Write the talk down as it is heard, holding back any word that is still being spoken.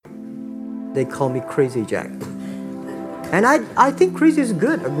they call me Crazy Jack. And I think crazy is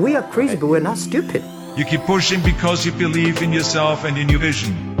good. We are crazy, but we're not stupid. You keep pushing because you believe in yourself and in your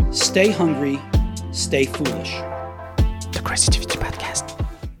vision. Stay hungry, stay foolish. The Creativity Podcast.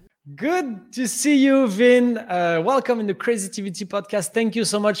 Good to see you, Vinh. Welcome in the Creativity Podcast. Thank you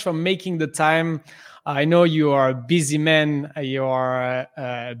so much for making the time. I know you are a busy man. You are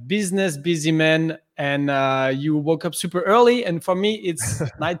a business busy man, and you woke up super early. And for me, it's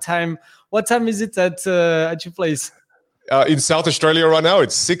nighttime. What time is it at your place? In South Australia right now,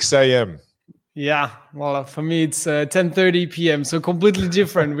 it's 6 a.m. Yeah, well, for me, it's 10:30 p.m. So completely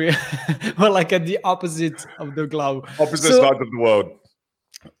different. We're like at the opposite of the globe. Opposite sides of the world.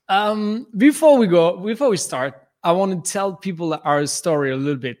 Before we start, I want to tell people our story a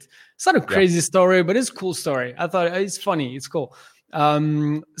little bit. It's not a crazy story, but it's a cool story. I thought it's funny. It's cool.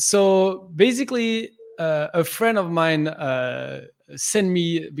 So basically, a friend of mine sent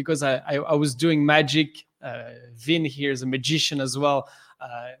me, because I was doing magic. Vinh here is a magician as well,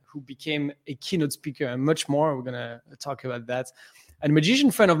 who became a keynote speaker and much more. We're going to talk about that. And a magician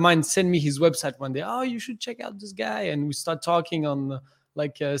friend of mine sent me his website one day. Oh, you should check out this guy. And we start talking on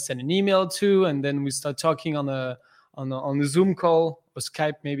send an email too. And then we start talking on a Zoom call or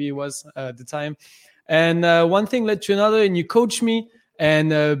Skype, maybe it was at the time. And one thing led to another, and you coach me.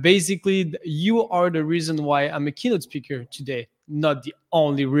 And basically, you are the reason why I'm a keynote speaker today. Not the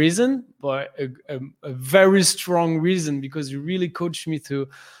only reason, but a very strong reason, because you really coached me through.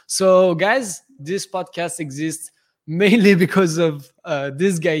 So, guys, this podcast exists mainly because of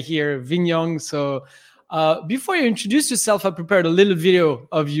this guy here, Vinh. So, before you introduce yourself, I prepared a little video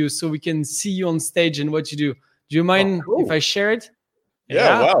of you so we can see you on stage and what you do. Do you mind if I share it?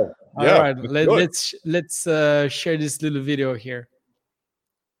 Yeah. Wow. All right. Let's share this little video here.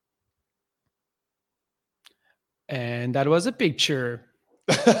 And that was a picture.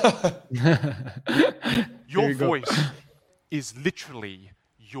 Your voice is literally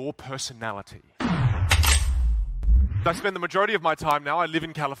your personality. I spend the majority of my time now, I live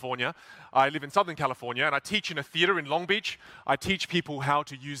in California. I live in Southern California, and I teach in a theater in Long Beach. I teach people how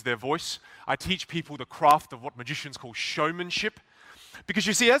to use their voice. I teach people the craft of what magicians call showmanship. Because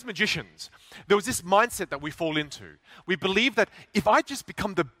you see, as magicians, there was this mindset that we fall into. We believe that if I just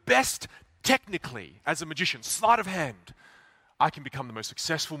become the best technically as a magician, sleight of hand, I can become the most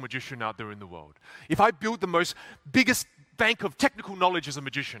successful magician out there in the world. If I build the biggest bank of technical knowledge as a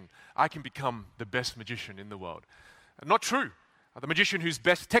magician, I can become the best magician in the world. And not true. The magician who's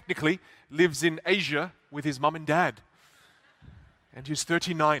best technically lives in Asia with his mum and dad. And he's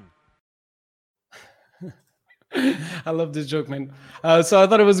 39. I love this joke, man. So I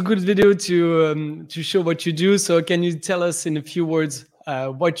thought it was a good video to show what you do. So can you tell us in a few words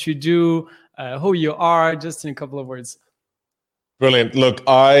what you do, who you are, just in a couple of words? Brilliant. Look,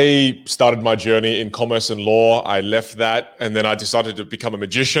 I started my journey in commerce and law. I left that, and then I decided to become a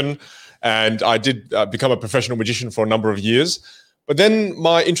magician. And I did become a professional magician for a number of years. But then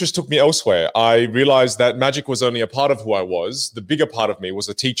my interest took me elsewhere. I realized that magic was only a part of who I was. The bigger part of me was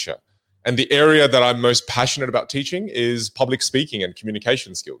a teacher. And the area that I'm most passionate about teaching is public speaking and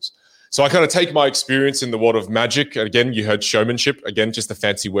communication skills. So I kind of take my experience in the world of magic. Again, you heard showmanship. Again, just a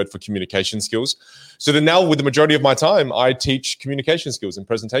fancy word for communication skills. So then now with the majority of my time, I teach communication skills and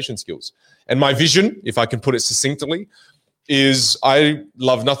presentation skills. And my vision, if I can put it succinctly, is I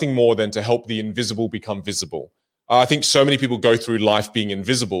love nothing more than to help the invisible become visible. I think so many people go through life being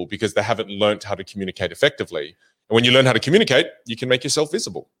invisible because they haven't learned how to communicate effectively. And when you learn how to communicate, you can make yourself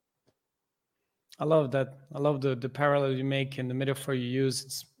visible. I love that. I love the parallel you make and the metaphor you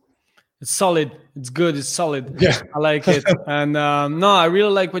use. It's solid. It's good. It's solid. Yeah. I like it. And no, I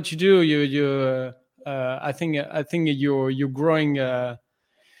really like what you do. I think you're growing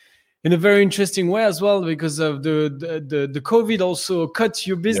in a very interesting way as well, because of the COVID also cut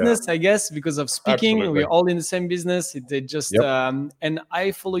your business, I guess, because of speaking. Absolutely. We're all in the same business. They just and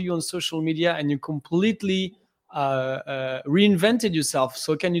I follow you on social media, and you completely reinvented yourself.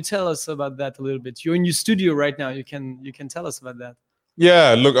 So can you tell us about that a little bit? You're in your studio right now. You can tell us about that.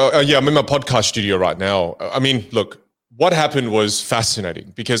 Yeah, look, I'm in my podcast studio right now. I mean, look, what happened was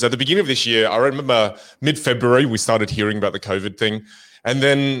fascinating, because at the beginning of this year, I remember mid-February, we started hearing about the COVID thing. And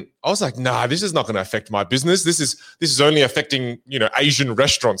then I was like, nah, this is not going to affect my business. This is only affecting, Asian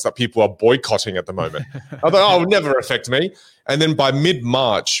restaurants that people are boycotting at the moment. I thought, oh, it would never affect me. And then by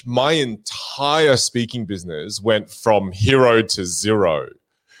mid-March, my entire speaking business went from hero to zero.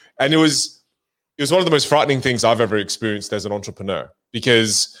 And it was one of the most frightening things I've ever experienced as an entrepreneur,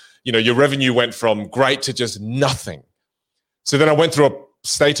 because, your revenue went from great to just nothing. So then I went through a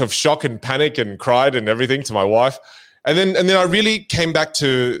state of shock and panic and cried and everything to my wife. then I really came back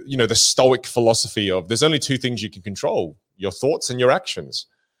to, the Stoic philosophy of there's only two things you can control: your thoughts and your actions.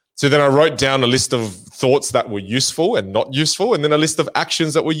 So then I wrote down a list of thoughts that were useful and not useful, and then a list of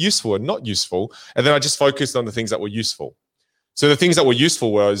actions that were useful and not useful. And then I just focused on the things that were useful. So the things that were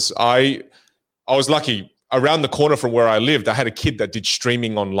useful was I was lucky. Around the corner from where I lived, I had a kid that did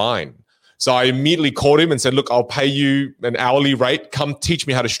streaming online. So I immediately called him and said, look, I'll pay you an hourly rate. Come teach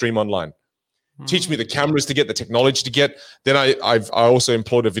me how to stream online. Teach me the cameras to get, the technology to get. Then I also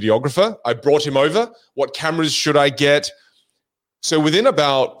employed a videographer. I brought him over. What cameras should I get? So within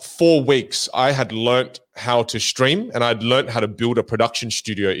about 4 weeks, I had learnt how to stream, and I'd learnt how to build a production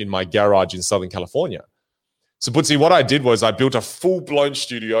studio in my garage in Southern California. So Butzi, what I did was I built a full-blown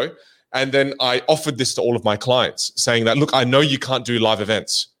studio, and then I offered this to all of my clients, saying that, look, I know you can't do live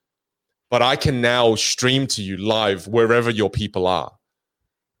events, but I can now stream to you live wherever your people are.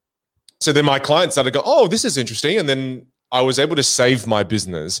 So then my clients started to go, oh, this is interesting. And then I was able to save my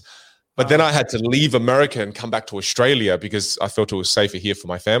business. But then I had to leave America and come back to Australia because I felt it was safer here for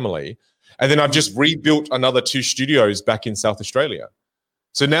my family. And then I've just rebuilt another 2 studios back in South Australia.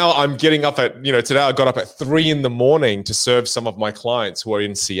 So now I'm getting up at, today I got up at 3 a.m. to serve some of my clients who are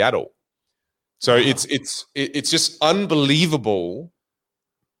in Seattle. So it's just unbelievable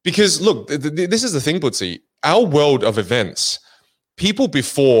because look, this is the thing, Butzi, our world of events, people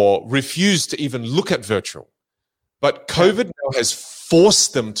before refused to even look at virtual, but COVID now has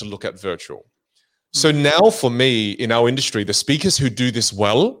forced them to look at virtual. So now for me in our industry, the speakers who do this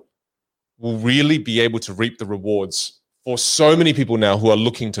well will really be able to reap the rewards for so many people now who are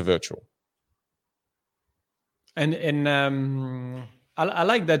looking to virtual. And I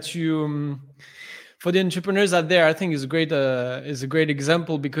like that you, for the entrepreneurs out there, I think is a great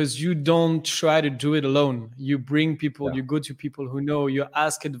example because you don't try to do it alone. You bring people, you go to people who know, you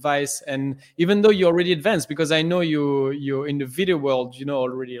ask advice, and even though you're already advanced, because I know you're in the video world, you know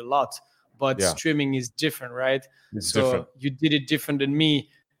already a lot, but streaming is different, right? It's different. You did it different than me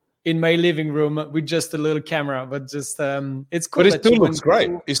in my living room with just a little camera, but just it's cool. But it still looks great.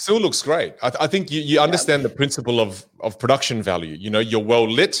 It still looks great. I think you understand the principle of production value. You're well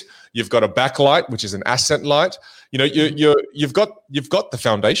lit. You've got a backlight, which is an ascent light. You've got the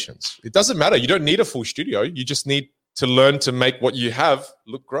foundations. It doesn't matter. You don't need a full studio. You just need to learn to make what you have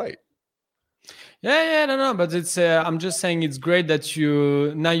look great. No, but it's. I'm just saying it's great that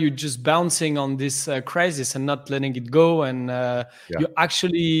you're just bouncing on this crisis and not letting it go, and you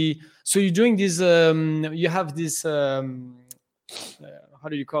actually. So you're doing this. You have this. How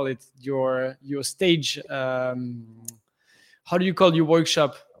do you call it? Your stage. How do you call your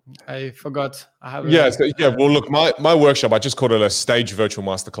workshop? I forgot. I have. Well, look, my workshop. I just called it a stage virtual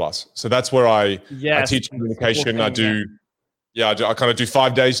masterclass. So that's where I teach communication. I do. I kind of do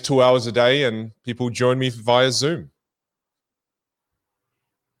 5 days, 2 hours a day, and people join me via Zoom.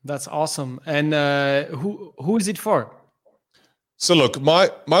 That's awesome. And who is it for? So look, my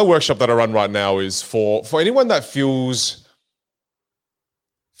workshop that I run right now is for anyone that feels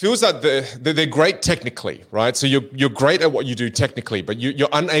that they're great technically, right? So you're great at what you do technically, but you're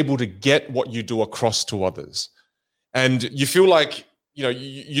unable to get what you do across to others. And you feel like,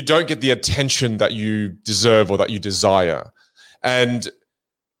 you don't get the attention that you deserve or that you desire. And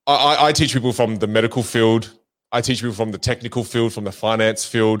I teach people from the medical field. I teach people from the technical field, from the finance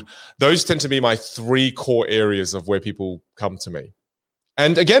field. Those tend to be my 3 core areas of where people come to me.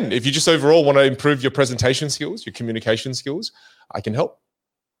 And again, if you just overall want to improve your presentation skills, your communication skills, I can help.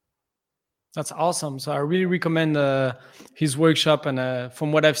 That's awesome. So I really recommend his workshop. And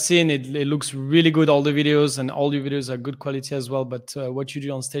from what I've seen, it looks really good. All the videos and all your videos are good quality as well. But what you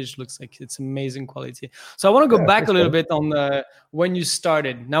do on stage looks like it's amazing quality. So I want to go back a little bit on when you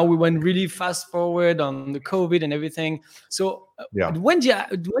started. Now we went really fast forward on the COVID and everything. So when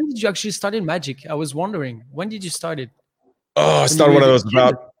did you actually start in magic? I was wondering, when did you start it? Oh, I started when I was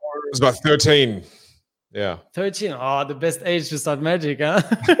about 13. Yeah. 13. Oh, the best age to start magic, huh?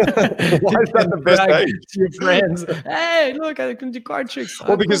 Why is that the best age? To your friends. Hey, look, I can do card tricks.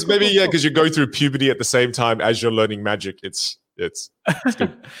 Well, because because you go through puberty at the same time as you're learning magic. It's good.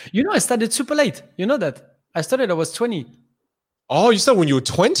 I started super late. You know that? I was 20. Oh, you started when you were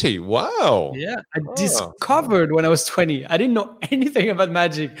 20. Wow. Yeah. I discovered when I was 20. I didn't know anything about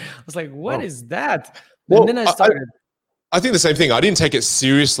magic. I was like, what is that? And then I started. I think the same thing. I didn't take it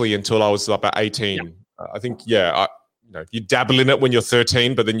seriously until I was about 18. Yeah. I think, you dabble in it when you're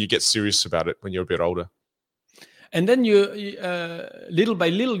 13, but then you get serious about it when you're a bit older. And then you little by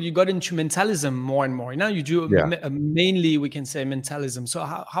little, you got into mentalism more and more. Now you do mainly, we can say, mentalism. So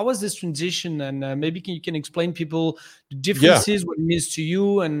how was this transition? And maybe you can explain people the differences, what it means to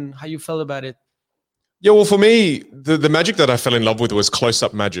you, and how you felt about it. Yeah, well, for me, the magic that I fell in love with was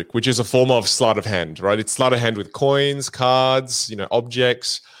close-up magic, which is a form of sleight of hand, right? It's sleight of hand with coins, cards,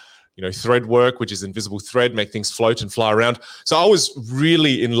 objects, thread work, which is invisible thread, make things float and fly around. So I was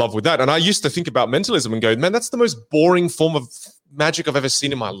really in love with that. And I used to think about mentalism and go, man, that's the most boring form of magic I've ever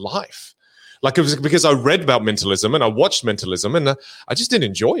seen in my life. Like, it was because I read about mentalism and I watched mentalism and I just didn't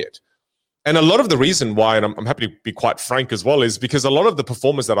enjoy it. And a lot of the reason why, and I'm happy to be quite frank as well, is because a lot of the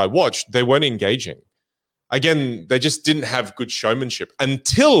performers that I watched, they weren't engaging. Again, they just didn't have good showmanship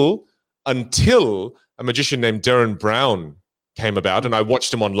until a magician named Darren Brown came about, and I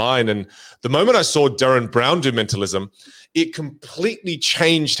watched him online. And the moment I saw Darren Brown do mentalism, it completely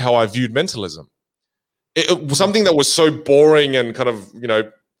changed how I viewed mentalism. It was something that was so boring and kind of,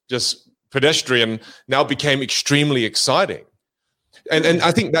 just pedestrian, now became extremely exciting. And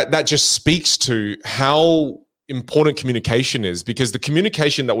I think that just speaks to how important communication is, because the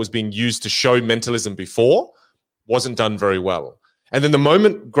communication that was being used to show mentalism before wasn't done very well. And then the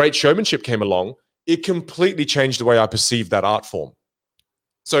moment great showmanship came along, it completely changed the way I perceived that art form.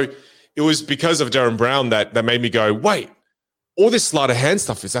 So it was because of Darren Brown that made me go, wait, all this sleight of hand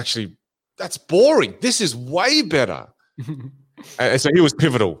stuff is actually, that's boring. This is way better. And so he was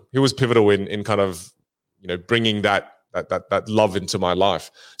pivotal. He was pivotal in kind of, bringing that love into my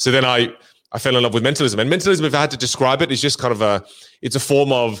life. So then I fell in love with mentalism. And mentalism, if I had to describe it, is just kind of it's a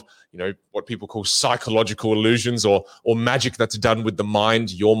form of, what people call psychological illusions or magic that's done with the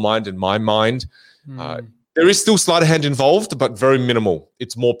mind, your mind and my mind. There is still sleight of hand involved, but very minimal.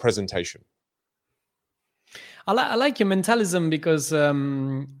 It's more presentation. I like your mentalism because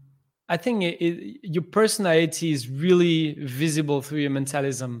I think your personality is really visible through your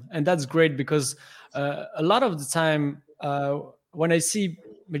mentalism. And that's great because a lot of the time when I see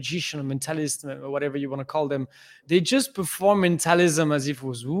magician or mentalist or whatever you want to call them, they just perform mentalism as if it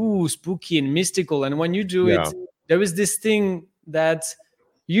was spooky and mystical. And when you do it, there is this thing that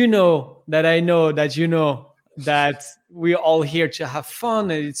that I know that we're all here to have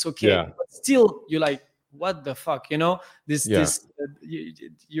fun and it's okay. Yeah. But still, you're like, what the fuck,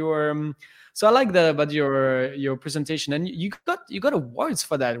 so I like that about your presentation, and you got awards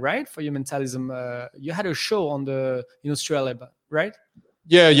for that, right? For your mentalism. You had a show in Australia, right?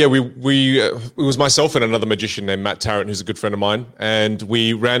 Yeah. It was myself and another magician named Matt Tarrant, who's a good friend of mine, and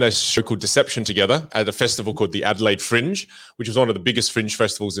we ran a show called Deception together at a festival called the Adelaide Fringe, which was one of the biggest fringe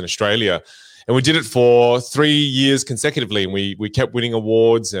festivals in Australia. And we did it for 3 years consecutively, and we kept winning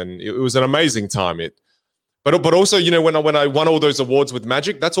awards, and it was an amazing time. But also, when I won all those awards with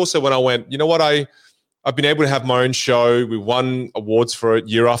magic, that's also when I went, you know what, I've been able to have my own show. We won awards for it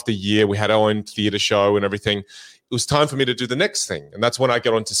year after year. We had our own theater show and everything. It was time for me to do the next thing, and that's when I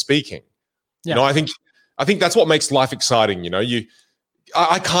got onto speaking. Yeah. I think that's what makes life exciting.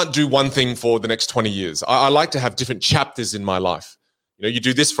 I can't do one thing for the next 20 years. I like to have different chapters in my life. You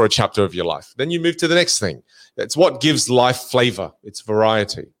do this for a chapter of your life, then you move to the next thing. That's what gives life flavor. It's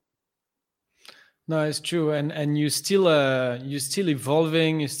variety. No, it's true, and you're still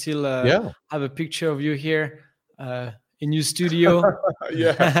evolving. You still have a picture of you here in your studio.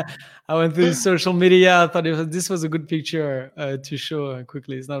 Yeah, I went through social media. I thought this was a good picture to show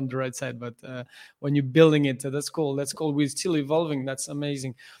quickly. It's not on the right side, but when you're building it, that's cool. That's cool. We're still evolving. That's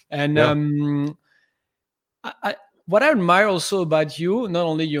amazing. And what I admire also about you, not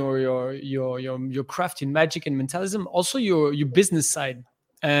only your craft in magic and mentalism, also your business side.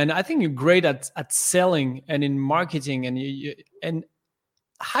 And I think you're great at selling and in marketing. And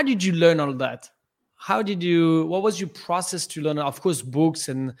how did you learn all that? What was your process to learn? Of course, books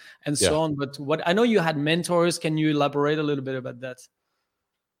and so on. But I know you had mentors. Can you elaborate a little bit about that?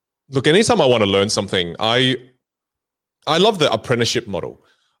 Look, anytime I want to learn something, I love the apprenticeship model.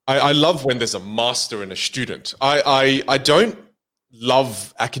 I love when there's a master and a student. I don't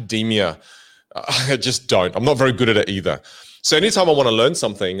love academia. I just don't. I'm not very good at it either. So anytime I want to learn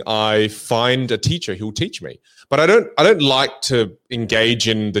something, I find a teacher who'll teach me. But I don't like to engage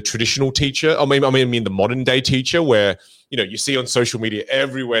in the traditional teacher. I mean the modern day teacher where, you see on social media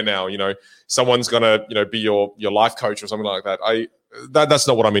everywhere now, someone's going to, be your life coach or something like that. That's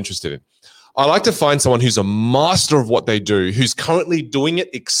not what I'm interested in. I like to find someone who's a master of what they do, who's currently doing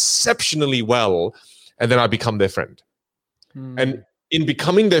it exceptionally well, and then I become their friend. And in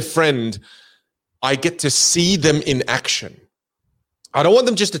becoming their friend, I get to see them in action. I don't want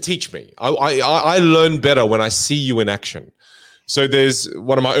them just to teach me. I learn better when I see you in action. So there's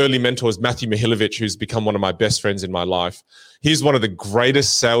one of my early mentors, Matthew Mihilovich, who's become one of my best friends in my life. He's one of the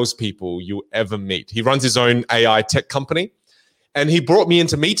greatest salespeople you ever meet. He runs his own AI tech company. And he brought me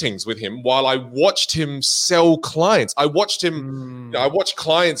into meetings with him while I watched him sell clients. I watched him, I watched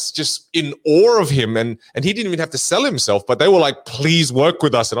clients just in awe of him. And he didn't even have to sell himself, but they were like, please work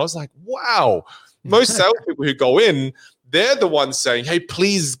with us. And I was like, wow, most salespeople who go in, they're the ones saying, hey,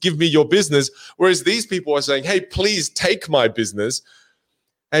 please give me your business. Whereas these people are saying, hey, please take my business.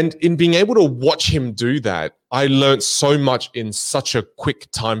 And in being able to watch him do that, I learned so much in such a quick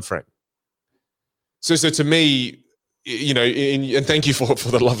time frame. So to me, and thank you for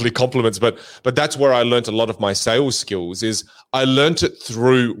the lovely compliments, but that's where I learned a lot of my sales skills. Is I learned it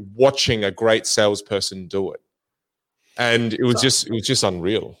through watching a great salesperson do it, and it was just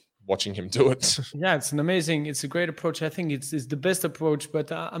unreal watching him do it. Yeah, it's a great approach. I think it's the best approach.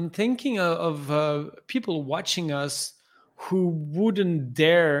 But I'm thinking of people watching us who wouldn't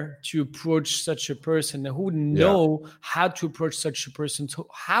dare to approach such a person, who wouldn't know how to approach such a person. So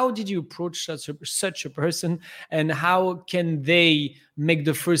how did you approach such a person, and how can they make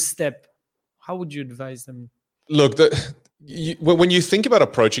the first step? How would you advise them? Look, when you think about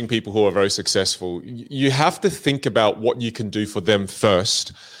approaching people who are very successful, you have to think about what you can do for them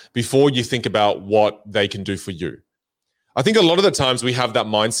first before you think about what they can do for you. I think a lot of the times we have that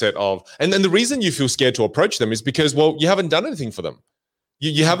mindset of, and then the reason you feel scared to approach them is because, well, you haven't done anything for them.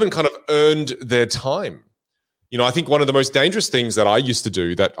 You haven't kind of earned their time. I think one of the most dangerous things that I used to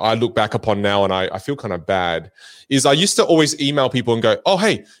do that I look back upon now and I feel kind of bad is I used to always email people and go, oh,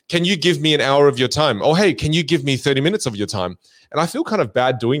 hey, can you give me an hour of your time? Oh, hey, can you give me 30 minutes of your time? And I feel kind of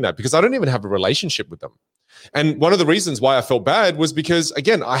bad doing that because I don't even have a relationship with them. And one of the reasons why I felt bad was because,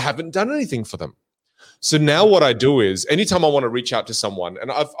 again, I haven't done anything for them. So now what I do is anytime I want to reach out to someone,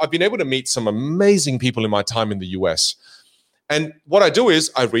 and I've been able to meet some amazing people in my time in the US. And what I do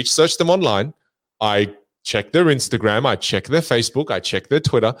is I research them online. I check their Instagram. I check their Facebook. I check their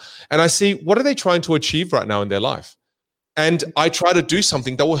Twitter. And I see what are they trying to achieve right now in their life. And I try to do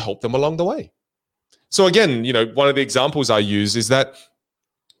something that will help them along the way. So again, one of the examples I use is that,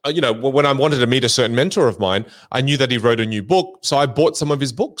 when I wanted to meet a certain mentor of mine, I knew that he wrote a new book. So I bought some of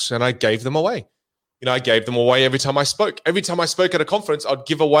his books and I gave them away. I gave them away every time I spoke. Every time I spoke at a conference, I'd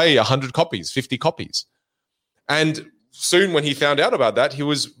give away 100 copies, 50 copies. And soon when he found out about that, he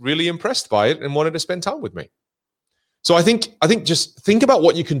was really impressed by it and wanted to spend time with me. So I think just think about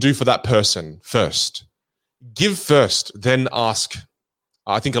what you can do for that person first. Give first, then ask.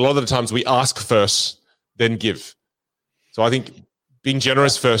 I think a lot of the times we ask first, then give. So I think being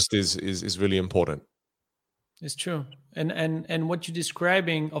generous first is really important. It's true. And what you're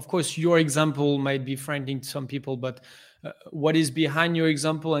describing, of course, your example might be frightening to some people, but what is behind your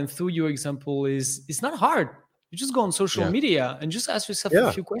example and through your example it's not hard. You just go on social media and just ask yourself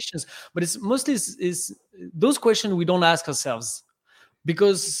a few questions. But it's mostly is those questions we don't ask ourselves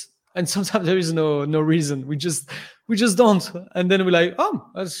because, and sometimes there is no reason. We just don't. And then we're like, oh,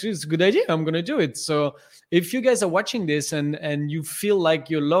 that's a good idea. I'm going to do it. So if you guys are watching this and you feel like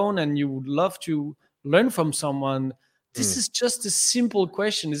you're alone and you would love to learn from someone, this is just a simple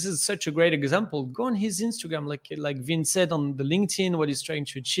question. This is such a great example. Go on his Instagram, like Vinh said, on the LinkedIn, what he's trying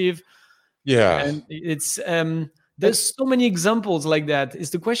to achieve. Yeah. And it's there's so many examples like that. It's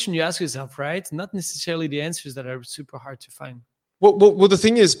the question you ask yourself, right? Not necessarily the answers that are super hard to find. Well, the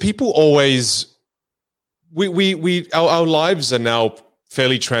thing is, people always our lives are now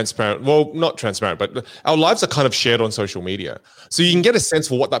fairly transparent. Well, not transparent, but our lives are kind of shared on social media. So you can get a sense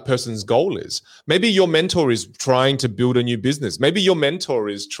for what that person's goal is. Maybe your mentor is trying to build a new business. Maybe your mentor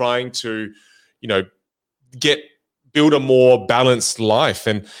is trying to, build a more balanced life.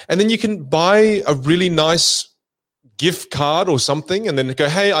 And then you can buy a really nice gift card or something and then go,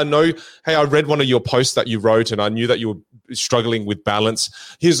 hey, I read one of your posts that you wrote and I knew that you were struggling with balance.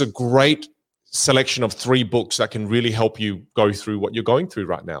 Here's a great selection of 3 books that can really help you go through what you're going through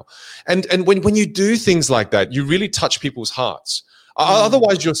right now. And when you do things like that, you really touch people's hearts.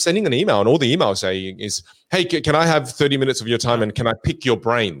 Otherwise, you're sending an email and all the email saying is, hey, can I have 30 minutes of your time and can I pick your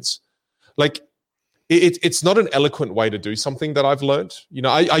brains? Like, it's not an eloquent way to do something that I've learned.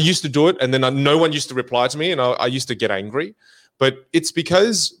 I used to do it and then no one used to reply to me and I used to get angry. But it's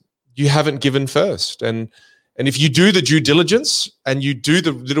because you haven't given first. And if you do the due diligence and you do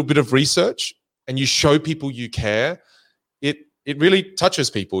the little bit of research, and you show people you care, it really touches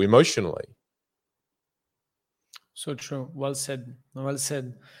people emotionally. So true. Well said. Well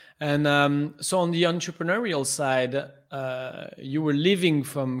said. And so on the entrepreneurial side, you were leaving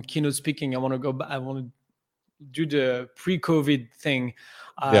from keynote speaking. I want to do the pre-COVID thing.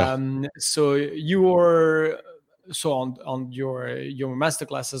 So you were on your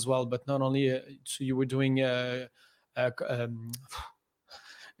masterclass as well, but not only. So you were doing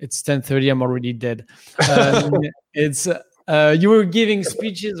it's 10:30. I'm already dead. It's You were giving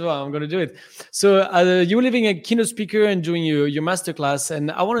speeches. Well, I'm going to do it. So you were living a keynote speaker and doing your masterclass.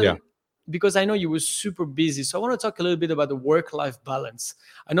 And I want to, because I know you were super busy. So I want to talk a little bit about the work-life balance.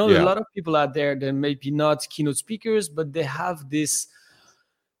 I know a lot of people out there that may be not keynote speakers, but they have this,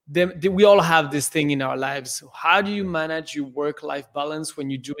 we all have this thing in our lives. How do you manage your work-life balance when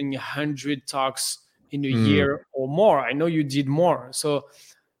you're doing 100 talks in a year or more? I know you did more. So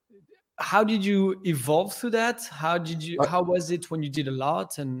how did you evolve through that? How was it when you did a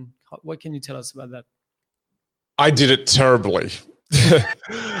lot? And what can you tell us about that? I did it terribly.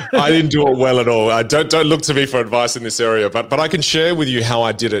 I didn't do it well at all. Don't look to me for advice in this area, but I can share with you how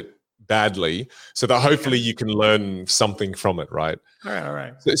I did it badly, so that hopefully you can learn something from it, right? All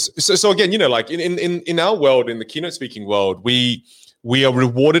right. So again, like in our world, in the keynote speaking world, we are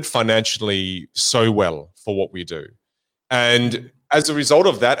rewarded financially so well for what we do, and as a result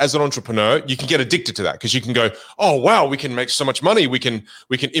of that, as an entrepreneur, you can get addicted to that, because you can go, oh wow, we can make so much money, we can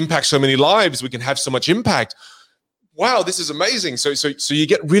impact so many lives, we can have so much impact. Wow, this is amazing. So you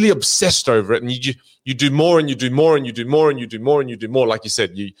get really obsessed over it, and you do more and you do more and you do more and you do more and you do more. Like you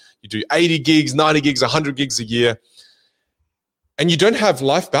said, you do 80 gigs, 90 gigs, 100 gigs a year, and you don't have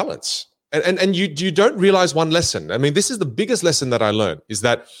life balance. And you don't realize one lesson. I mean, this is the biggest lesson that I learned, is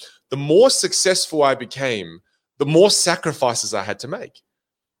that the more successful I became, the more sacrifices I had to make.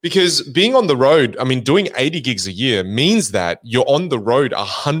 Because being on the road, I mean, doing 80 gigs a year means that you're on the road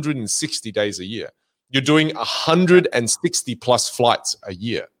 160 days a year. You're doing 160 plus flights a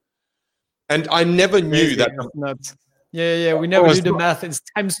year. And I never knew that. We never do the math. It's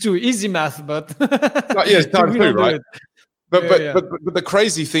times 2, easy math, but it's times 2, right? But the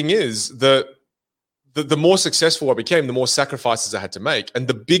crazy thing is that the more successful I became, the more sacrifices I had to make. And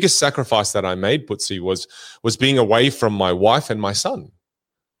the biggest sacrifice that I made, Putsi, was being away from my wife and my son.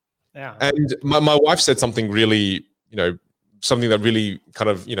 Yeah. And my wife said something really, something that really kind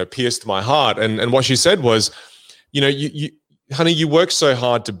of, pierced my heart. And what she said was, honey, you work so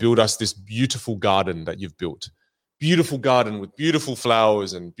hard to build us this beautiful garden that you've built. Beautiful garden with beautiful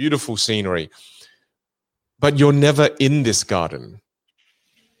flowers and beautiful scenery. But you're never in this garden.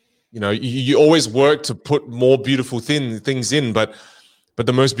 You always work to put more beautiful things in, but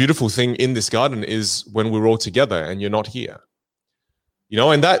the most beautiful thing in this garden is when we're all together and you're not here.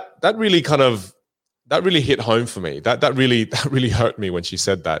 And that really kind of, that really hit home for me. That really hurt me when she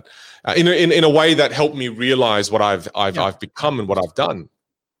said that, in a way that helped me realize what I've become and what I've done.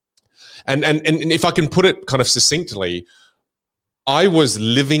 And if I can put it kind of succinctly, I was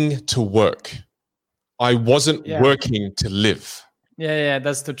living to work. I wasn't working to live. Yeah,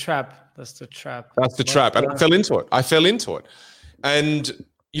 that's the trap. That's the trap. And I fell into it. And,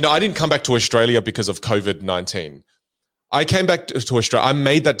 I didn't come back to Australia because of COVID-19. I came back to Australia. I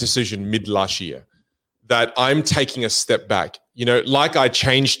made that decision mid last year that I'm taking a step back. Like I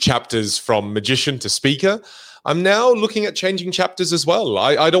changed chapters from magician to speaker, I'm now looking at changing chapters as well.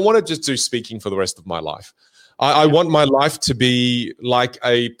 I don't want to just do speaking for the rest of my life. I want my life to be like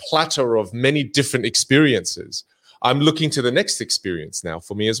a platter of many different experiences. I'm looking to the next experience now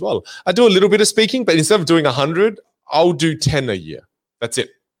for me as well. I do a little bit of speaking, but instead of doing 100, I'll do 10 a year. That's it.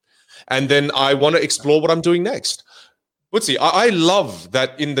 And then I want to explore what I'm doing next. Woodsy, I love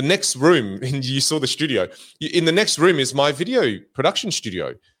that in the next room, and you saw the studio, in the next room is my video production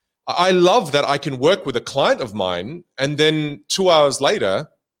studio. I love that I can work with a client of mine and then 2 hours later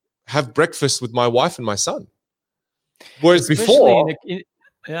have breakfast with my wife and my son. Whereas before,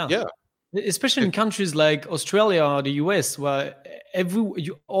 especially in countries like Australia or the US, where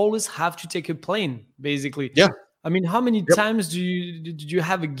you always have to take a plane, basically. Yeah. I mean, how many times did you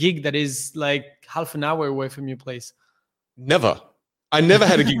have a gig that is like half an hour away from your place? Never. I never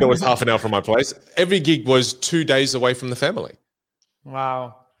had a gig that was half an hour from my place. Every gig was 2 days away from the family.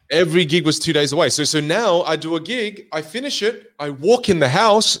 Wow. Every gig was 2 days away. So now I do a gig, I finish it, I walk in the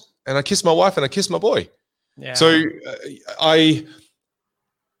house, and I kiss my wife and I kiss my boy. Yeah. So I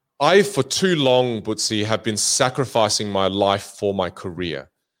for too long, Butsi, have been sacrificing my life for my career.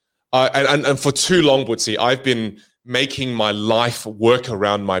 And for too long, Butsi, I've been making my life work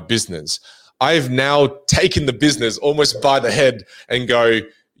around my business. I've now taken the business almost by the head and go,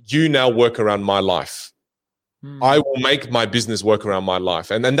 you now work around my life. I will make my business work around my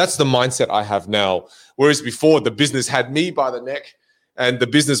life. And that's the mindset I have now. Whereas before, the business had me by the neck and the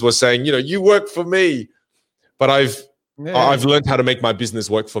business was saying, you work for me. But I've learned how to make my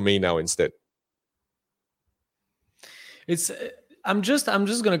business work for me now instead. I'm just going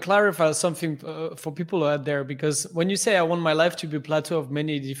to clarify something for people out there, because when you say I want my life to be a plateau of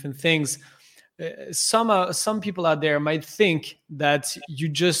many different things, some people out there might think that you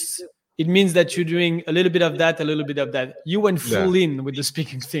just it means that you're doing a little bit of that, a little bit of that. You went full in with the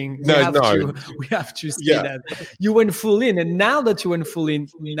speaking thing. We have to see that you went full in, and now that you went full in,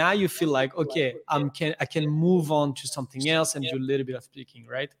 now you feel like, okay, I can move on to something else and do a little bit of speaking,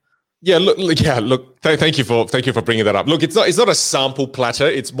 right? Yeah, look. Thank you for bringing that up. Look, it's not a sample platter.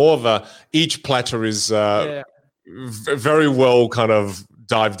 It's more of each platter is very well kind of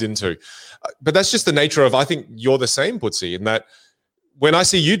dived into. But that's just the nature of, I think you're the same, Putsi, in that when I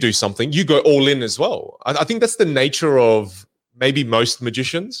see you do something, you go all in as well. I think that's the nature of maybe most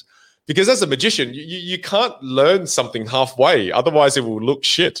magicians, because as a magician, you can't learn something halfway. Otherwise, it will look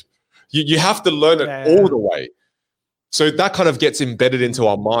shit. You have to learn it all the way. So that kind of gets embedded into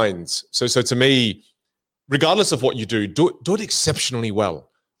our minds. So to me, regardless of what you do it exceptionally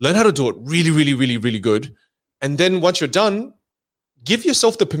well. Learn how to do it really, really, really, really good. And then once you're done, give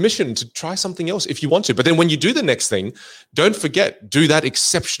yourself the permission to try something else if you want to. But then when you do the next thing, don't forget, do that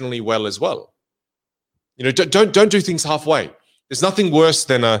exceptionally well as well. You know, don't do things halfway. There's nothing worse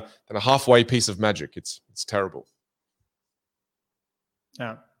than a halfway piece of magic. It's terrible.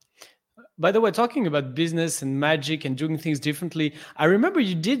 Yeah. By the way, talking about business and magic and doing things differently, I remember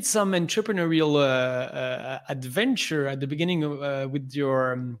you did some entrepreneurial adventure at the beginning with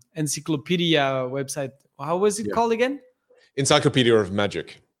your encyclopedia website. How was it called again? Encyclopedia of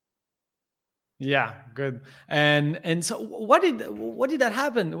Magic. Yeah, good. And so what did that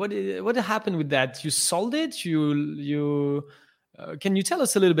happen? What happened with that? You sold it? You can you tell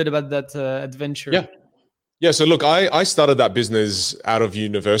us a little bit about that adventure? Yeah, so look, I started that business out of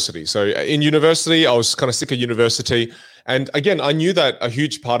university. So in university, I was kind of sick of university. And again, I knew that a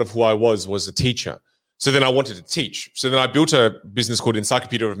huge part of who I was a teacher. So then I wanted to teach. So then I built a business called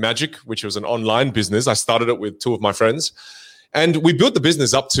Encyclopedia of Magic, which was an online business. I started it with two of my friends. And we built the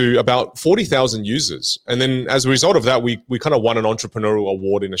business up to about 40,000 users. And then as a result of that, we kind of won an entrepreneurial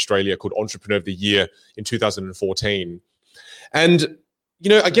award in Australia called Entrepreneur of the Year in 2014. And you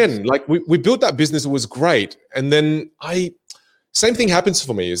know, again, like we built that business, it was great. And then same thing happens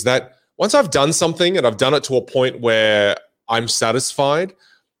for me, is that once I've done something and I've done it to a point where I'm satisfied,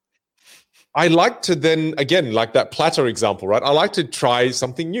 I like to then, again, like that platter example, right? I like to try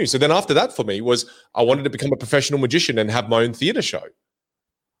something new. So then after that for me was, I wanted to become a professional magician and have my own theater show.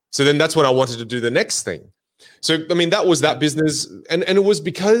 So then that's when I wanted to do the next thing. So, I mean, that was that business. And it was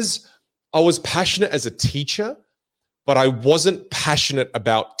because I was passionate as a teacher, but I wasn't passionate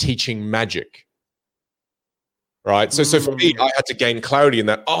about teaching magic, right? So for me, I had to gain clarity in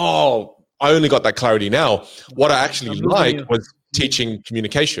that, I only got that clarity now. What I actually liked was teaching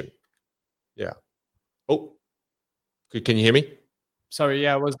communication. Yeah. Oh, can you hear me? Sorry,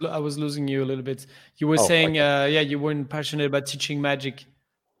 I was losing you a little bit. You were saying, you weren't passionate about teaching magic.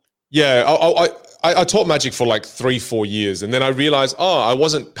 Yeah, I taught magic for like 3-4 years. And then I realized, I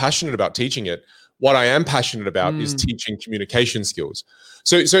wasn't passionate about teaching it. What I am passionate about is teaching communication skills.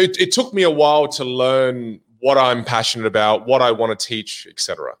 So it took me a while to learn what I'm passionate about, what I want to teach,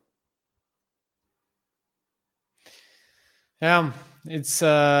 etc. Yeah,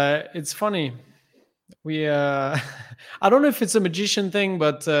 it's funny. We I don't know if it's a magician thing,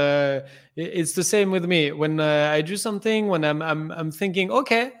 but it's the same with me. When I do something, when I'm thinking,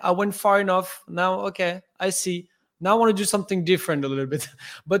 okay, I went far enough. Now, okay, I see. Now I want to do something different a little bit.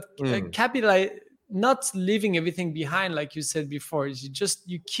 But not leaving everything behind, like you said before, is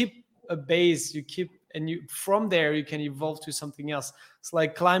you keep a base, from there you can evolve to something else. It's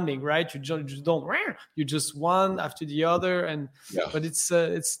like climbing, right? You don't you just one after the other, but it's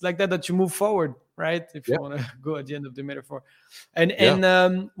like that you move forward, right? If you want to go at the end of the metaphor.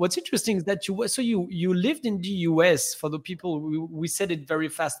 And what's interesting is that you lived in the US. For the people, we said it very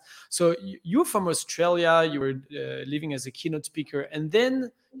fast. So you're from Australia, you were living as a keynote speaker, and then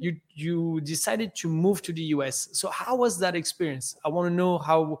you decided to move to the US. So how was that experience? I want to know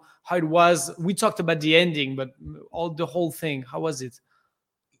how it was. We talked about the ending, but the whole thing, how was it?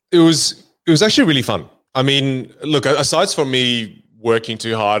 It was actually really fun. I mean, look, aside from me working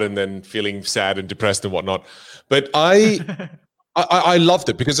too hard and then feeling sad and depressed and whatnot, but I loved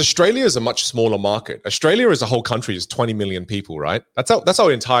it because Australia is a much smaller market. Australia as a whole country is 20 million people, right? That's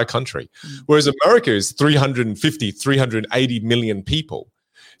our entire country. Whereas America is 350, 380 million people.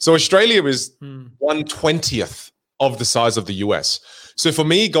 So Australia is 1/20th of the size of the US. So for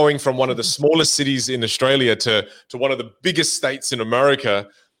me, going from one of the smallest cities in Australia to one of the biggest states in America,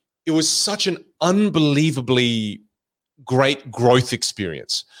 it was such an unbelievably great growth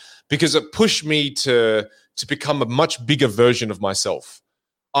experience because it pushed me to become a much bigger version of myself.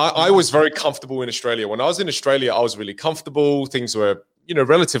 I was very comfortable in Australia. When I was in Australia, I was really comfortable. Things were,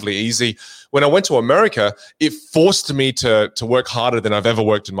 relatively easy. When I went to America, it forced me to work harder than I've ever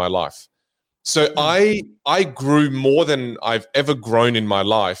worked in my life. So I grew more than I've ever grown in my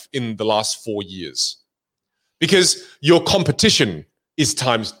life in the last 4 years, because your competition is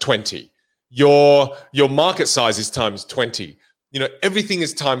times 20. Your market size is times 20. Everything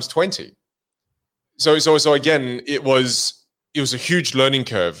is times 20. So again, it was a huge learning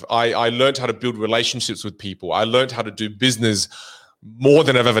curve. I learned how to build relationships with people. I learned how to do business more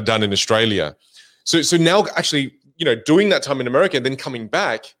than I've ever done in Australia. So now actually, doing that time in America and then coming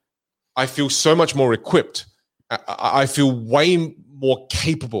back, I feel so much more equipped. I feel way more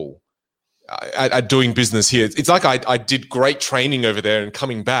capable at doing business here. It's like I did great training over there, and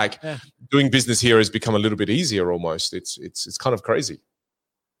coming back, doing business here has become a little bit easier almost. It's kind of crazy.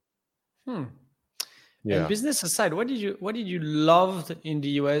 Yeah. And business aside, what did you love in the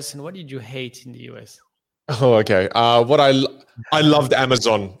US and what did you hate in the US? Oh, okay. What I loved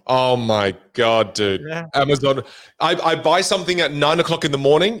Amazon. Oh my God, dude. Yeah. Amazon. I buy something at 9 o'clock in the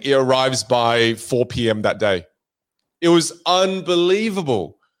morning. It arrives by 4 p.m. that day. It was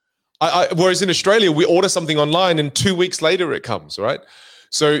unbelievable. Whereas in Australia, we order something online and 2 weeks later it comes, right?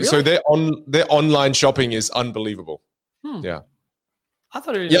 So really? so their online shopping is unbelievable. Yeah. I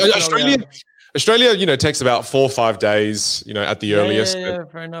thought it was Australia, takes about 4 or 5 days, at the earliest. Yeah,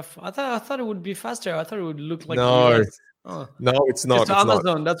 fair enough. I thought it would be faster. I thought it would look like no, it's not. It's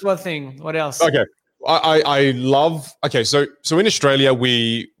Amazon. That's one thing. What else? Okay, I love. Okay, so in Australia,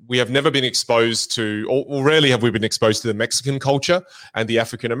 we have never been exposed to, or rarely have we been exposed to the Mexican culture and the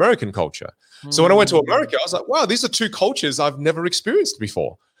African American culture. So when I went to America, I was like, wow, these are two cultures I've never experienced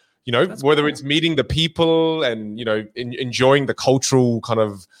before. That's whether it's meeting the people and enjoying the cultural kind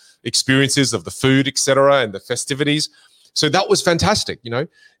of experiences of the food, etc., and the festivities. So that was fantastic.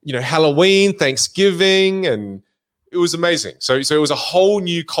 Halloween, Thanksgiving, and it was amazing. So it was a whole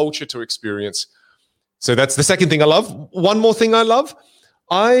new culture to experience. So that's the second thing I love. One more thing I love,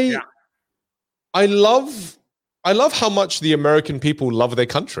 I love how much the American people love their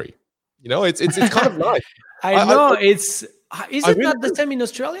country. It's kind of nice. I know. Is it not the same in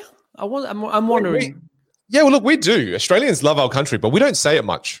Australia? I'm wondering. Well, look, we do. Australians love our country, but we don't say it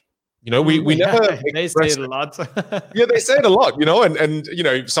much. We never. They say it a lot. Yeah, they say it a lot.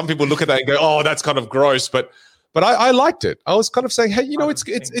 And some people look at that and go, "Oh, that's kind of gross," but I liked it. I was kind of saying, "Hey,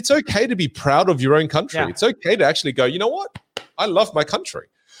 it's okay to be proud of your own country. Yeah. It's okay to actually go, you know what? I love my country."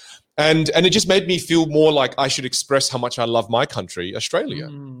 And it just made me feel more like I should express how much I love my country, Australia.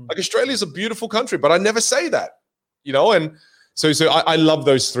 Like Australia is a beautiful country, but I never say that, And so I love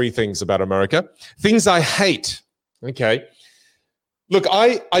those three things about America. Things I hate. Okay. Look,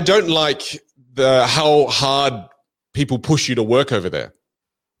 I don't like how hard people push you to work over there.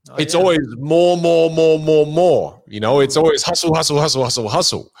 It's always more. It's always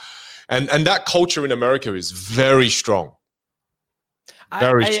hustle. And that culture in America is very strong.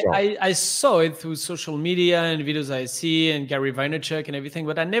 I saw it through social media and videos I see and Gary Vaynerchuk and everything,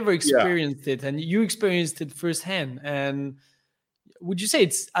 but I never experienced it. And you experienced it firsthand. And would you say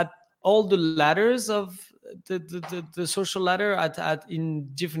it's at all the ladders of the social ladder at in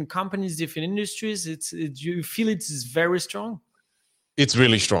different companies, different industries? You feel it is very strong? It's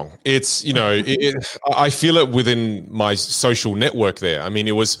really strong. It's, I feel it within my social network there. I mean,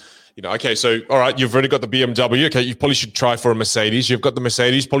 it was, okay, so, all right, you've already got the BMW. Okay, you probably should try for a Mercedes. You've got the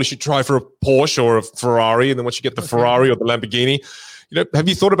Mercedes, probably should try for a Porsche or a Ferrari. And then once you get the Ferrari or the Lamborghini, have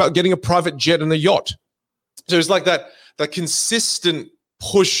you thought about getting a private jet and a yacht? So it's like that consistent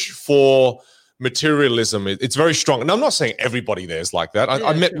push for materialism. It's very strong. And I'm not saying everybody there is like that.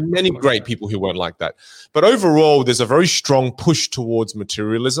 I met many great people who weren't like that. But overall, there's a very strong push towards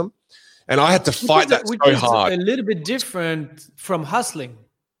materialism. And I had to fight that so hard. A little bit different from hustling.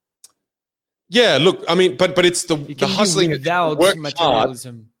 Yeah, look, I mean, but it's the hustling without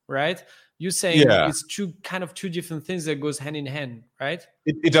materialism, right? You're saying it's two different things that goes hand in hand, right?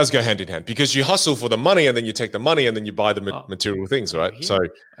 It does go hand in hand because you hustle for the money and then you take the money and then you buy the material things, right? So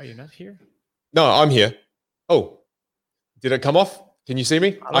are you not here? No, I'm here. Oh, did it come off? Can you see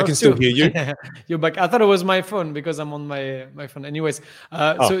me? I can still hear you. You're back. I thought it was my phone because I'm on my phone. Anyways,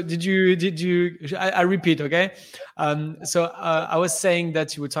 so did you? I repeat, okay? So I was saying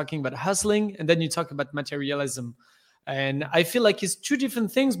that you were talking about hustling, and then you talk about materialism, and I feel like it's two different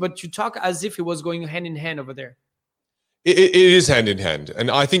things, but you talk as if it was going hand in hand over there. It is hand in hand,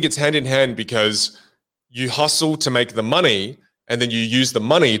 and I think it's hand in hand because you hustle to make the money, and then you use the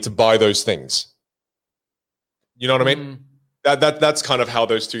money to buy those things. You know what I mean? That's kind of how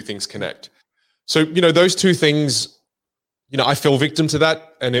those two things connect. So, those two things, I fell victim to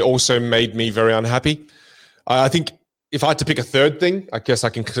that, and it also made me very unhappy. I think if I had to pick a third thing, I guess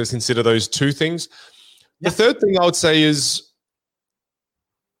I can consider those two things. The third thing I would say is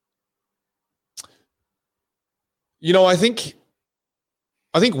I think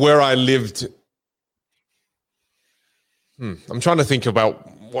where I lived, I'm trying to think about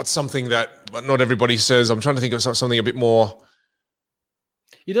what's something that not everybody says. I'm trying to think of something a bit more.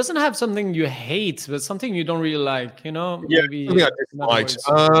 It doesn't have something you hate, but something you don't really like, maybe something I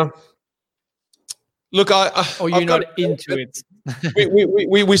disliked. Look, or you're not into it.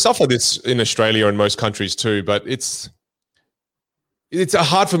 we suffer this in Australia and most countries too, but it's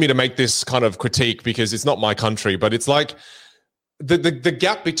hard for me to make this kind of critique because it's not my country, but it's like the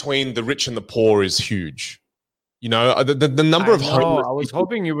gap between the rich and the poor is huge. The number of homeless. I was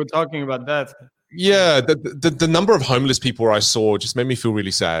hoping you were talking about that. Yeah, the number of homeless people I saw just made me feel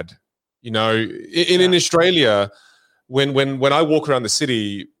really sad. In Australia, when I walk around the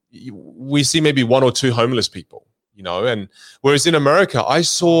city, we see maybe one or two homeless people. And whereas in America, I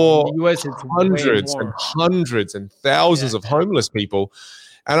saw in the US, it's hundreds and hundreds and thousands of homeless people,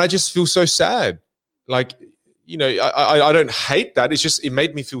 and I just feel so sad. Like, I don't hate that. It's just it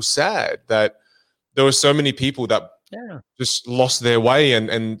made me feel sad that there were so many people that just lost their way,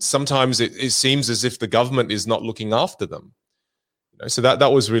 and sometimes it seems as if the government is not looking after them. So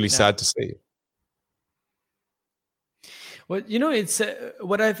that was really sad to see. Well, it's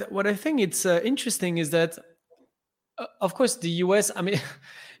what I think it's interesting is that, of course, the US. I mean,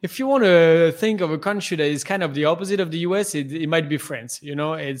 if you want to think of a country that is kind of the opposite of the US, it might be France.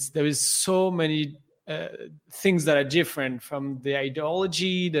 There is so many things that are different, from the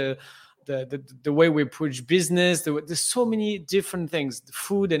ideology, the way we approach business. There's so many different things, the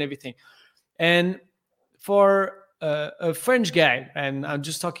food and everything. And for a French guy, and I'm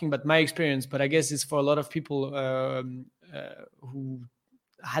just talking about my experience, but I guess it's for a lot of people who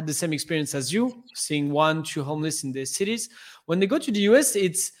had the same experience as you, seeing 1-2 homeless in their cities. When they go to the US,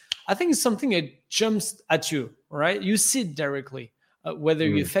 I think it's something that jumps at you, right? You see it directly. Whether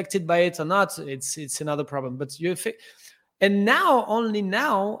you're affected by it or not, it's another problem. But and only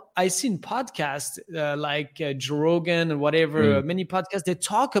now, I seen podcasts like Joe Rogan and whatever, many podcasts, they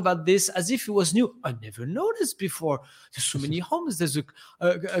talk about this as if it was new. I never noticed before. There's so many homeless. There's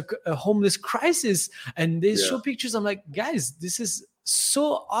a homeless crisis, and they show pictures. I'm like, guys, this is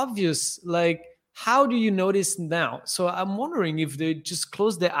so obvious. Like, how do you notice now? So I'm wondering if they just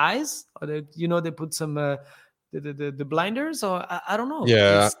close their eyes, or they put some the blinders, or I don't know.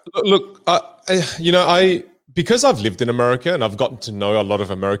 Yeah, look, because I've lived in America and I've gotten to know a lot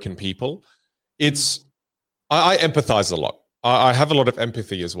of American people, I empathize a lot. I have a lot of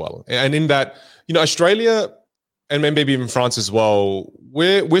empathy as well. And in that, Australia and maybe even France as well,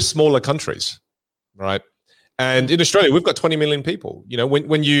 we're smaller countries, right? And in Australia, we've got 20 million people.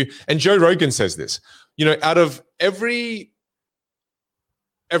 And Joe Rogan says this, out of every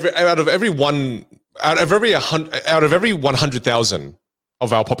 100,000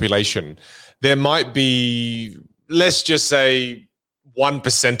 of our population, there might be, let's just say,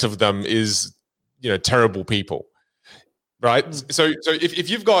 1% of them is, terrible people, right? So if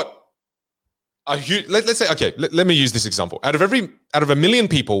you've got a huge, let's say, okay, let me use this example. Out of 1 million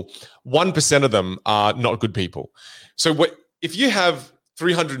people, 1% of them are not good people. So if you have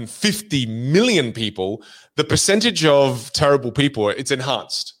 350 million people, the percentage of terrible people, it's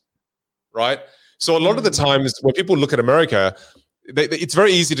enhanced, right? So a lot of the times when people look at America, it's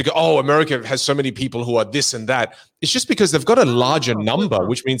very easy to go, oh, America has so many people who are this and that. It's just because they've got a larger number,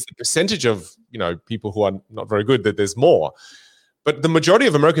 which means the percentage of, people who are not very good, that there's more. But the majority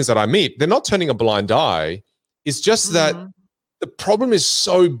of Americans that I meet, they're not turning a blind eye. It's just that the problem is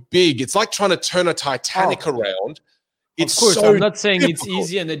so big. It's like trying to turn a Titanic around. Of course, I'm not saying it's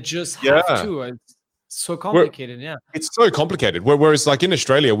easy and it just have to. It's so complicated, It's so complicated. Whereas like in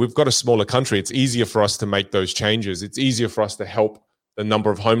Australia, we've got a smaller country. It's easier for us to make those changes. It's easier for us to help the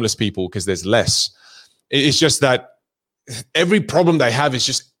number of homeless people because there's less. It's just that every problem they have is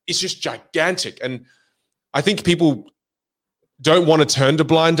just gigantic. And I think people don't want to turn a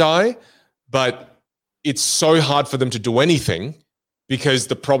blind eye, but it's so hard for them to do anything because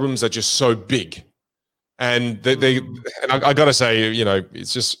the problems are just so big. And I got to say,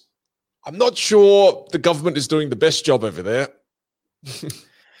 it's just, I'm not sure the government is doing the best job over there.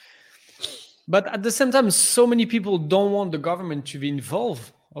 But at the same time, so many people don't want the government to be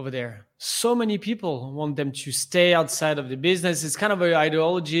involved over there. So many people want them to stay outside of the business. It's kind of an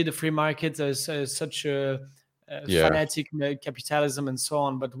ideology, the free market, is such a fanatic capitalism and so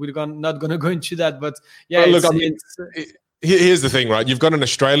on. But we're not going to go into that. But here's the thing, right? You've got an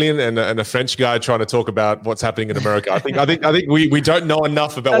Australian and a French guy trying to talk about what's happening in America. I think we don't know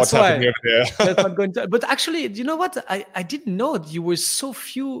enough about what's happening over there. That's not going to. But actually, you know what? I didn't know you were so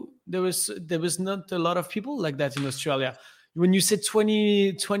few. There was not a lot of people like that in Australia. when you said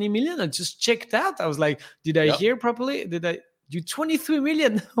 20 million, I just checked out. I was like, did I hear properly? Did I do 23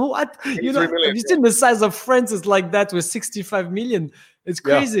 million? What? You know, million, have you seen the size of France is like that with 65 million? It's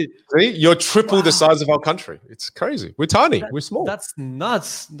crazy. See, you're triple the size of our country. It's crazy. We're tiny. We're small. That's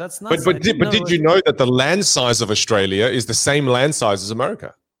nuts. That's nuts. But did you know that the land size of Australia is the same land size as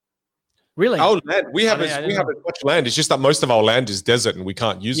America? Really? Our land, we have as much land. It's just that most of our land is desert and we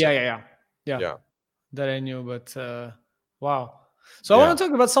can't use it. Yeah. That I knew, but wow. So I want to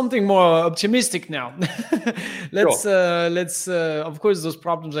talk about something more optimistic now. Let's of course those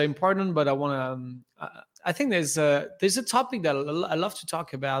problems are important, but I want to I think there's a topic that I love to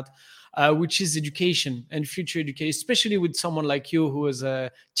talk about, which is education and future education, especially with someone like you who is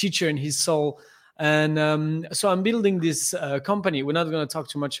a teacher in his soul. And so I'm building this company. We're not going to talk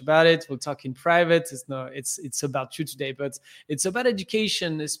too much about it. We'll talk in private. It's about you today, but it's about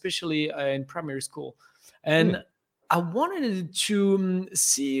education, especially in primary school. And I wanted to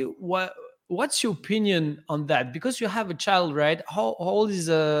see what's your opinion on that, because you have a child, right? How old is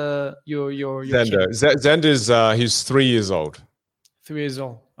your Xander? kid? Xander's he's 3 years old. 3 years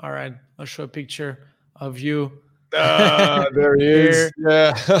old. All right, I'll show a picture of you. There he is.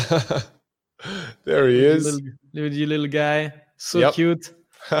 Yeah. There he is. Little guy. So cute.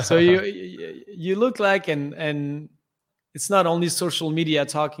 So you look like, and it's not only social media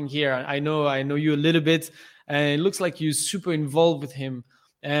talking here. I know you a little bit, and it looks like you're super involved with him.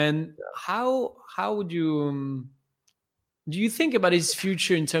 And how would you do you think about his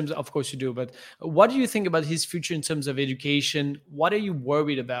future in terms of course you do, but what do you think about his future in terms of education? What are you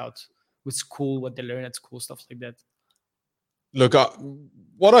worried about with school, what they learn at school, stuff like that? Look,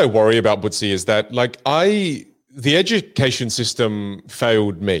 what I worry about, Butzi, is that the education system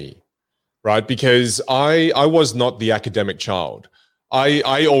failed me, right? Because I was not the academic child.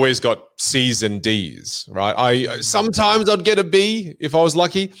 I always got C's and D's, right? Sometimes I'd get a B if I was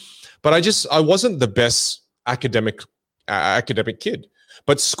lucky, but I wasn't the best academic kid.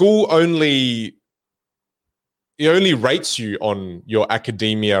 But school only rates you on your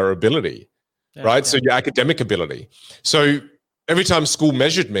academia ability, right? So your academic ability. So every time school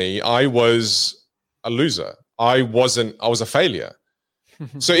measured me, I was a loser. I was a failure.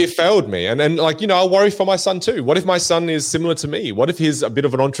 So it failed me. And I worry for my son too. What if my son is similar to me? What if he's a bit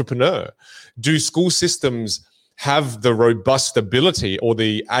of an entrepreneur? Do school systems have the robust ability or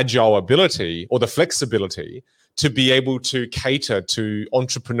the agile ability or the flexibility to be able to cater to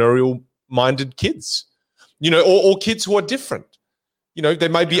entrepreneurial minded kids, or kids who are different? They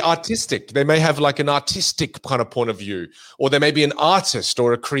may be artistic. They may have like an artistic kind of point of view, or they may be an artist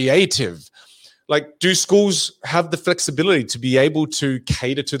or a creative. Do schools have the flexibility to be able to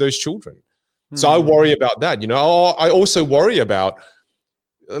cater to those children? So I worry about that. I also worry about,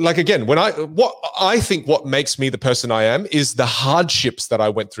 again, what makes me the person I am is the hardships that I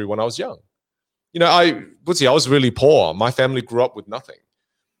went through when I was young. I was really poor. My family grew up with nothing.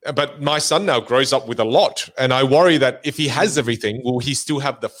 But my son now grows up with a lot. And I worry that if he has everything, will he still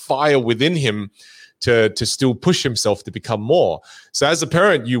have the fire within him to still push himself to become more? So as a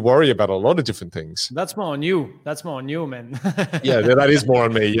parent, you worry about a lot of different things. That's more on you. Man. Yeah, that is more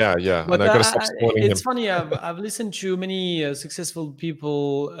on me. Yeah. But and I gotta stop spoiling him. It's funny. I've listened to many successful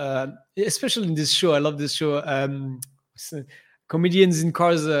people, especially in this show. I love this show. Comedians in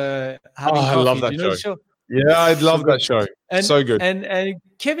cars having coffee. I love that show. Yeah, I love that show. So good. And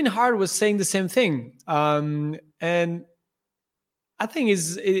Kevin Hart was saying the same thing. And I think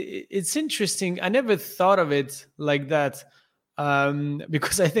it's interesting. I never thought of it like that,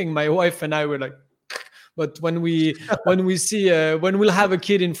 because I think my wife and I were like, but when we see when we'll have a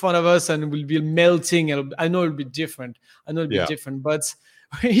kid in front of us and we'll be melting, I know it'll be different. But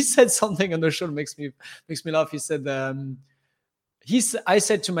he said something on the show that makes me laugh. He said, I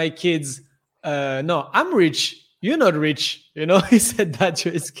said to my kids, no, I'm rich. You're not rich. He said that to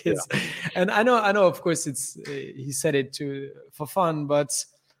his kids. Yeah. And I know, of course, he said it for fun, but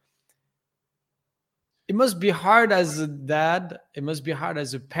it must be hard as a dad. It must be hard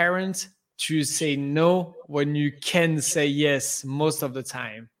as a parent to say no when you can say yes most of the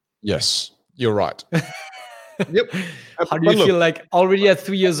time. Yes, you're right. Yep. How do you feel like already at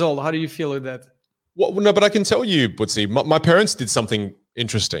 3 years old? How do you feel with that? Well, no, but I can tell you, Butzi, my parents did something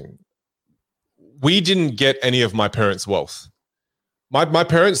interesting. We didn't get any of my parents' wealth. My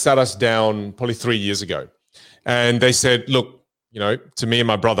parents sat us down probably 3 years ago, and they said, look, to me and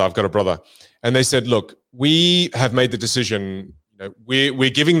my brother, I've got a brother, and they said, look, we have made the decision, we're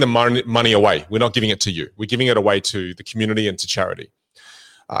giving the money away. We're not giving it to you. We're giving it away to the community and to charity,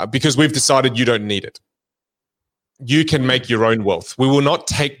 because we've decided you don't need it. You can make your own wealth. We will not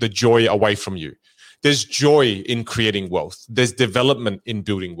take the joy away from you. There's joy in creating wealth. There's development in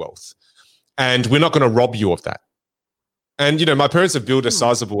building wealth. And we're not going to rob you of that. And, you know, my parents have built a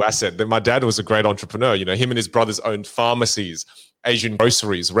sizable asset. My dad was a great entrepreneur. You know, him and his brothers owned pharmacies, Asian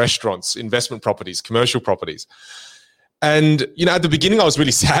groceries, restaurants, investment properties, commercial properties. And, you know, at the beginning, I was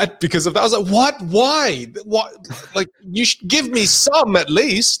really sad because of that. I was like, what? Why? What? Like, you should give me some at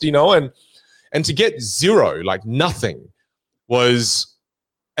least, you know, and to get zero, like nothing, was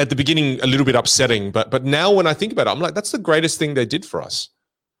at the beginning a little bit upsetting. But now when I think about it, I'm like, that's the greatest thing they did for us.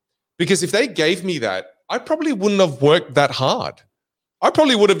 Because if they gave me that, I probably wouldn't have worked that hard. I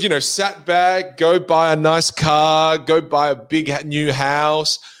probably would have, you know, sat back, go buy a nice car, go buy a big new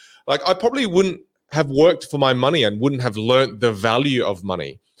house. Like, I probably wouldn't have worked for my money and wouldn't have learned the value of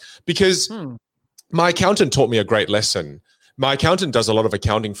money. Because my accountant taught me a great lesson. My accountant does a lot of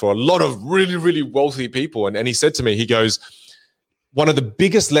accounting for a lot of really, really wealthy people. And he said to me, he goes, one of the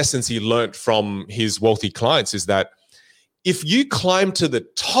biggest lessons he learned from his wealthy clients is that if you climb to the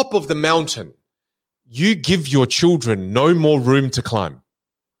top of the mountain, you give your children no more room to climb.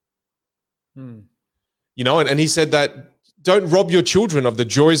 You know, and he said that don't rob your children of the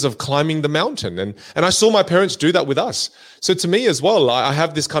joys of climbing the mountain. And I saw my parents do that with us. So to me as well, I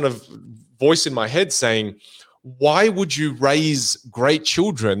have this kind of voice in my head saying, why would you raise great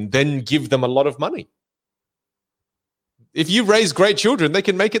children, then give them a lot of money? If you raise great children, they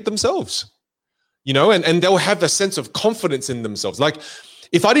can make it themselves, you know, and they'll have a sense of confidence in themselves. Like,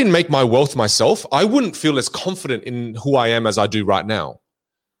 if I didn't make my wealth myself, I wouldn't feel as confident in who I am as I do right now.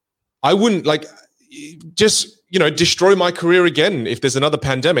 I wouldn't just, you know, destroy my career again if there's another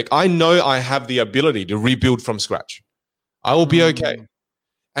pandemic. I know I have the ability to rebuild from scratch. I will be okay.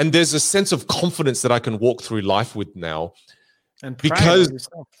 And there's a sense of confidence that I can walk through life with now. And because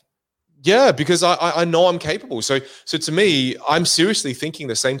I know I'm capable. So to me, I'm seriously thinking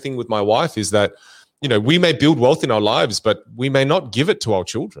the same thing with my wife, is that, you know, we may build wealth in our lives, but we may not give it to our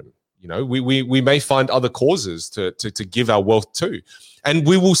children. You know, we may find other causes to give our wealth to. And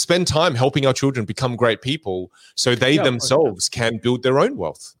we will spend time helping our children become great people so they themselves can build their own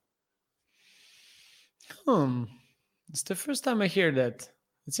wealth. It's the first time I hear that.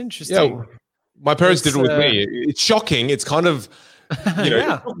 It's interesting. Yeah, my parents did it with me. It's shocking. It's kind of, you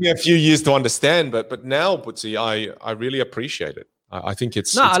know, it took me a few years to understand, but now, Butzi, I really appreciate it. I think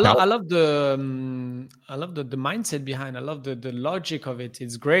it's I love the mindset behind. I love the logic of it.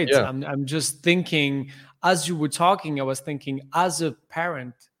 It's great. Yeah. I'm just thinking, as you were talking, I was thinking, as a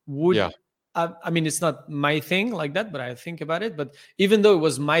parent, I mean, it's not my thing like that, but I think about it. But even though it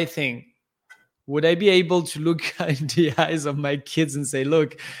was my thing, would I be able to look in the eyes of my kids and say,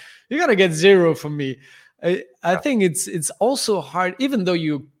 look, you're gonna get zero from me? I think it's also hard, even though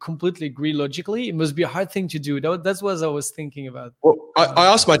you completely agree logically, it must be a hard thing to do. That's what I was thinking about. Well, I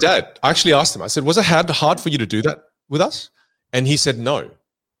asked my dad. I actually asked him. I said, was it hard for you to do that with us? And he said no.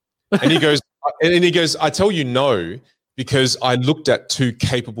 And he goes, I tell you no, because I looked at two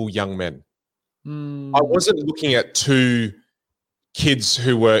capable young men. I wasn't looking at two kids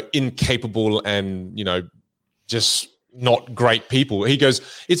who were incapable and, you know, just not great people. He goes,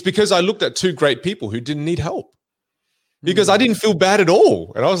 it's because I looked at two great people who didn't need help, because I didn't feel bad at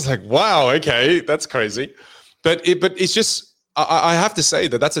all. And I was like, wow, okay, that's crazy. But it's just, I have to say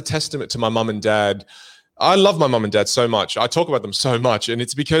that's a testament to my mum and dad. I love my mum and dad so much. I talk about them so much. And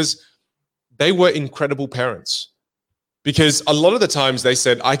it's because they were incredible parents. Because a lot of the times they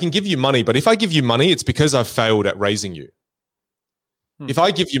said, I can give you money, but if I give you money, it's because I've failed at raising you. If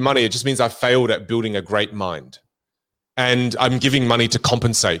I give you money, it just means I failed at building a great mind. And I'm giving money to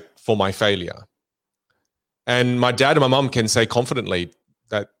compensate for my failure. And my dad and my mum can say confidently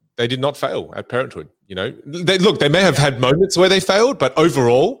that they did not fail at parenthood. You know, they may have had moments where they failed, but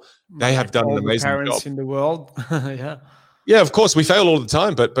overall, they have done an amazing job. Parents in the world, yeah, of course, we fail all the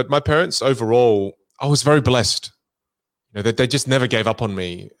time. But my parents overall, I was very blessed. You know, that they just never gave up on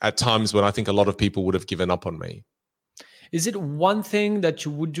me at times when I think a lot of people would have given up on me. Is it one thing that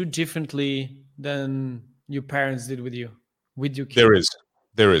you would do differently than your parents did with your kids?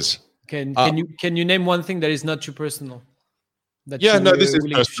 There is. Can you name one thing that is not too personal? This is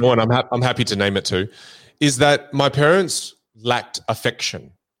personal, and I'm happy to name it too. Is that my parents lacked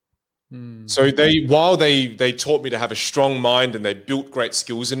affection. So while they taught me to have a strong mind and they built great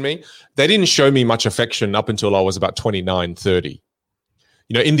skills in me, they didn't show me much affection up until I was about 29, 30.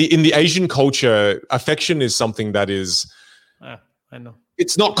 You know, in the Asian culture, affection is something that is, I know,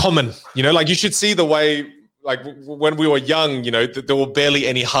 it's not common. You know, like you should see the way, like when we were young, you know, there were barely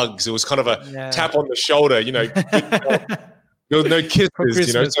any hugs. It was kind of a tap on the shoulder, you know. There were no kisses,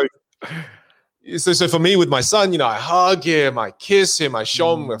 you know. So So for me, with my son, I hug him, I kiss him, I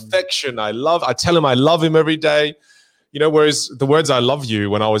show him affection. I tell him I love him every day. Whereas the words "I love you"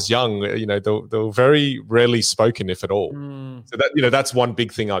 when I was young, they were very rarely spoken, if at all. So that's one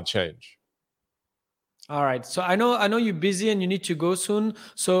big thing I'd change. All right. So I know you're busy and you need to go soon.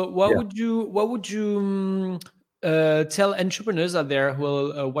 So what would you tell entrepreneurs out there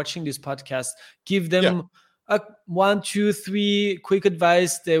who are watching this podcast? Give them 1, 2, 3 quick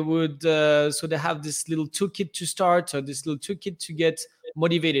advice. They would so they have this little toolkit to start, or this little toolkit to get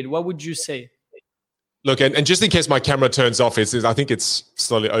motivated. What would you say? Look, and just in case my camera turns off, I think it's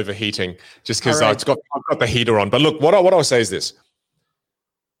slowly overheating, just because I've got the heater on. But look, what I'll say is this.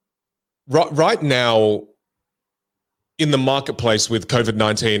 Right now, in the marketplace with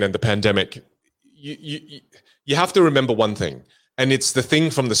COVID-19 and the pandemic, you have to remember one thing, and it's the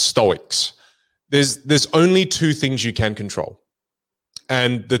thing from the Stoics. There's only 2 things you can control.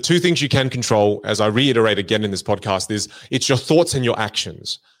 And the 2 things you can control, as I reiterate again in this podcast, it's your thoughts and your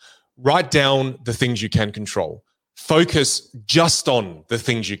actions. Write down the things you can control. Focus just on the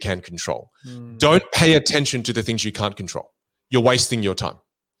things you can control. Don't pay attention to the things you can't control. You're wasting your time.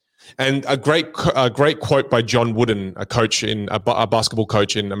 And a great quote by John Wooden, a basketball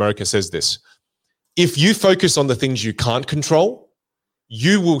coach in America, says this: if you focus on the things you can't control,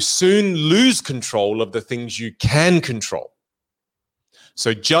 you will soon lose control of the things you can control.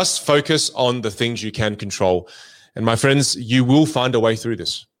 So just focus on the things you can control. And my friends, you will find a way through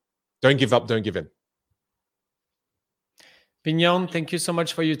this. Don't give up, don't give in. Pignon, thank you so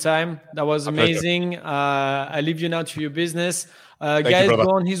much for your time. That was amazing. I leave you now to your business. Guys, go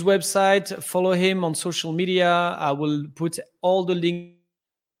on his website, follow him on social media. I will put all the links